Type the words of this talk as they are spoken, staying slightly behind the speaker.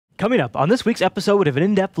Coming up on this week's episode of An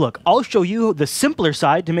In-Depth Look, I'll show you the simpler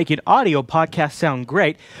side to make an audio podcast sound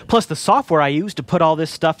great, plus the software I use to put all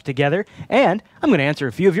this stuff together, and I'm going to answer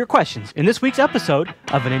a few of your questions in this week's episode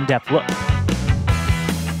of An In-Depth Look.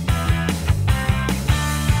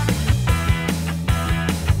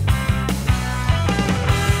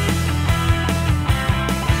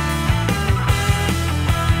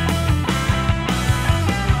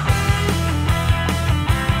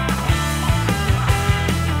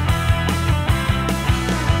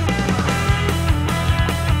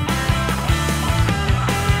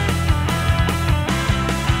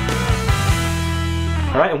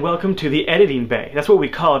 Alright, and welcome to the editing bay. That's what we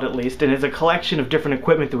call it, at least, and it's a collection of different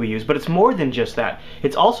equipment that we use, but it's more than just that.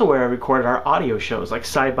 It's also where I recorded our audio shows, like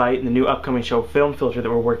SciBite and the new upcoming show Film Filter that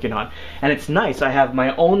we're working on. And it's nice, I have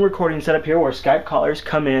my own recording setup here where Skype callers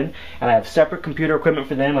come in, and I have separate computer equipment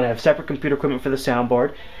for them, and I have separate computer equipment for the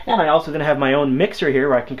soundboard. And I also then have my own mixer here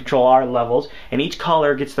where I can control our levels, and each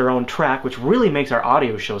caller gets their own track, which really makes our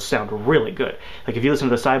audio shows sound really good. Like if you listen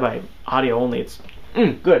to the SciBite audio only, it's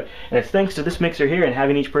good. And it's thanks to this mixer here and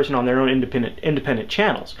having each person on their own independent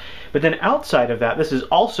channels. But then outside of that, this is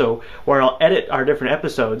also where I'll edit our different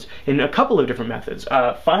episodes in a couple of different methods.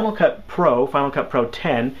 Final Cut Pro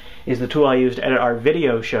 10 is the tool I use to edit our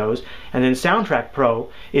video shows, and then Soundtrack Pro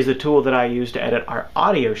is the tool that I use to edit our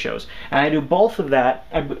audio shows. And I do both of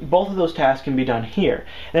those tasks can be done here.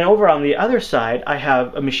 And then over on the other side, I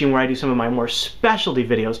have a machine where I do some of my more specialty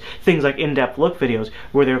videos, things like in-depth look videos,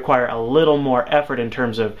 where they require a little more effort in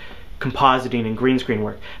terms of compositing and green screen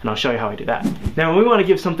work, and I'll show you how I do that. Now when we want to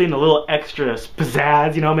give something a little extra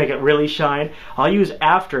pizzazz, you know, make it really shine, I'll use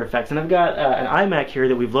After Effects, and I've got an iMac here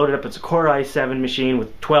that we've loaded up. It's a Core i7 machine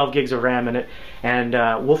with 12 gigs of RAM in it, and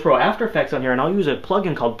we'll throw After Effects on here, and I'll use a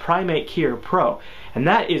plugin called Primate Keyer Pro, and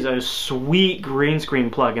that is a sweet green screen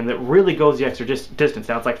plugin that really goes the extra distance.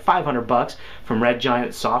 Now it's like $500 from Red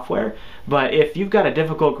Giant Software, but if you've got a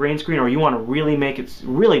difficult green screen or you want to really make it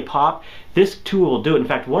really pop, this tool will do it. In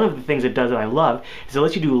fact, one of the things it does that I love is it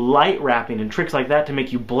lets you do light wrapping and tricks like that to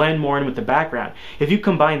make you blend more in with the background. If you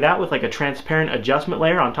combine that with like a transparent adjustment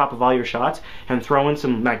layer on top of all your shots and throw in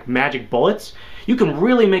some like magic bullets, you can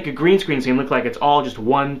really make a green screen scene look like it's all just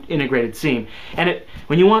one integrated scene. And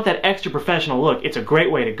when you want that extra professional look, it's a great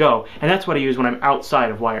way to go, and that's what I use when I'm outside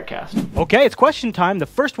of Wirecast. Okay, it's question time. The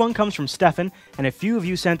first one comes from Stefan, and a few of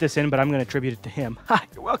you sent this in, but I'm going to attribute it to him. Ha,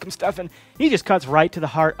 you're welcome, Stefan. He just cuts right to the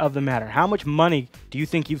heart of the matter. How much money do you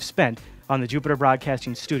think you've spent on the Jupiter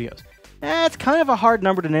Broadcasting Studios? It's kind of a hard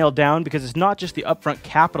number to nail down because it's not just the upfront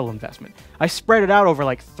capital investment. I spread it out over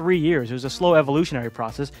like 3 years. It was a slow evolutionary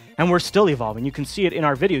process, and we're still evolving. You can see it in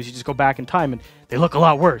our videos. You just go back in time and they look a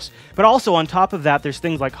lot worse. But also on top of that, there's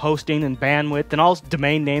things like hosting and bandwidth and all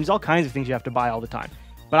domain names, all kinds of things you have to buy all the time.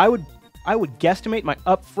 But I would guesstimate my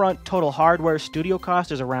upfront total hardware studio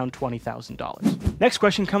cost is around $20,000. Next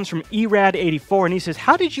question comes from Erad84, and he says,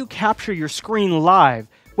 how did you capture your screen live?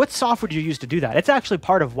 What software do you use to do that? It's actually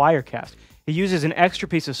part of Wirecast. It uses an extra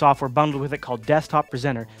piece of software bundled with it called Desktop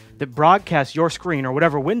Presenter that broadcasts your screen or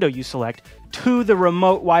whatever window you select to the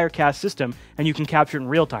remote Wirecast system, and you can capture it in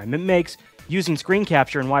real time. It makes using screen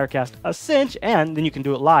capture in Wirecast a cinch, and then you can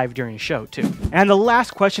do it live during a show too. And the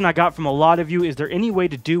last question I got from a lot of you is there any way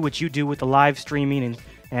to do what you do with the live streaming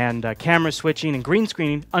and camera switching and green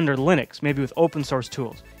screening under Linux, maybe with open source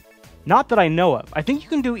tools? Not that I know of. I think you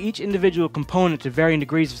can do each individual component to varying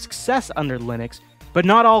degrees of success under Linux, but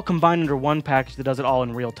not all combined under one package that does it all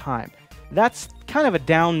in real time. That's kind of a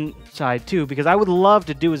downside too, because I would love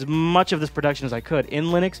to do as much of this production as I could in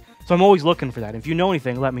Linux, so I'm always looking for that. If you know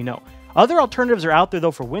anything, let me know. Other alternatives are out there though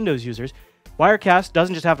for Windows users. Wirecast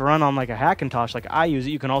doesn't just have to run on like a Hackintosh like I use it,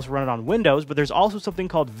 you can also run it on Windows, but there's also something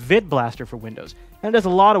called VidBlaster for Windows, and it does a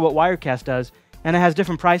lot of what Wirecast does, and it has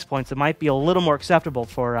different price points that might be a little more acceptable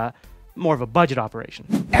for more of a budget operation.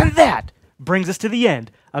 And that brings us to the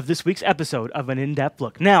end of this week's episode of An In-Depth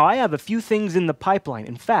Look. Now, I have a few things in the pipeline.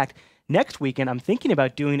 In fact, next weekend I'm thinking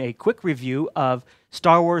about doing a quick review of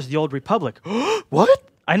Star Wars: The Old Republic. What?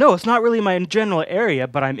 I know, it's not really my general area,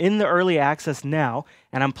 but I'm in the early access now,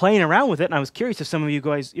 and I'm playing around with it, and I was curious if some of you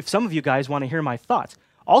guys want to hear my thoughts.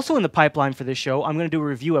 Also in the pipeline for this show, I'm going to do a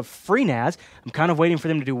review of FreeNAS. I'm kind of waiting for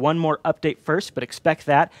them to do one more update first, but expect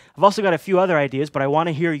that. I've also got a few other ideas, but I want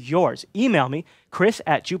to hear yours. Email me,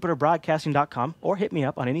 chris@jupiterbroadcasting.com, or hit me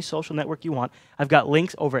up on any social network you want. I've got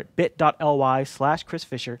links over at bit.ly/Chris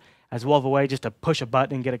Fisher. as well of a way just to push a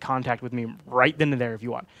button and get a contact with me right then and there if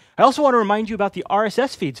you want. I also want to remind you about the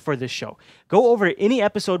RSS feeds for this show. Go over to any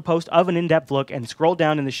episode post of an in-depth look and scroll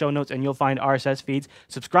down in the show notes and you'll find RSS feeds.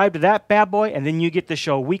 Subscribe to that bad boy and then you get the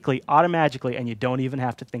show weekly automatically and you don't even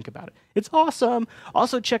have to think about it. It's awesome.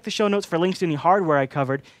 Also check the show notes for links to any hardware I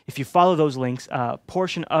covered. If you follow those links, a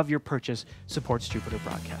portion of your purchase supports Jupiter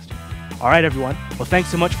Broadcasting. All right, everyone. Well, thanks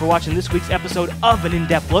so much for watching this week's episode of An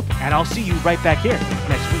In-Depth Look, and I'll see you right back here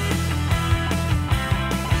next week.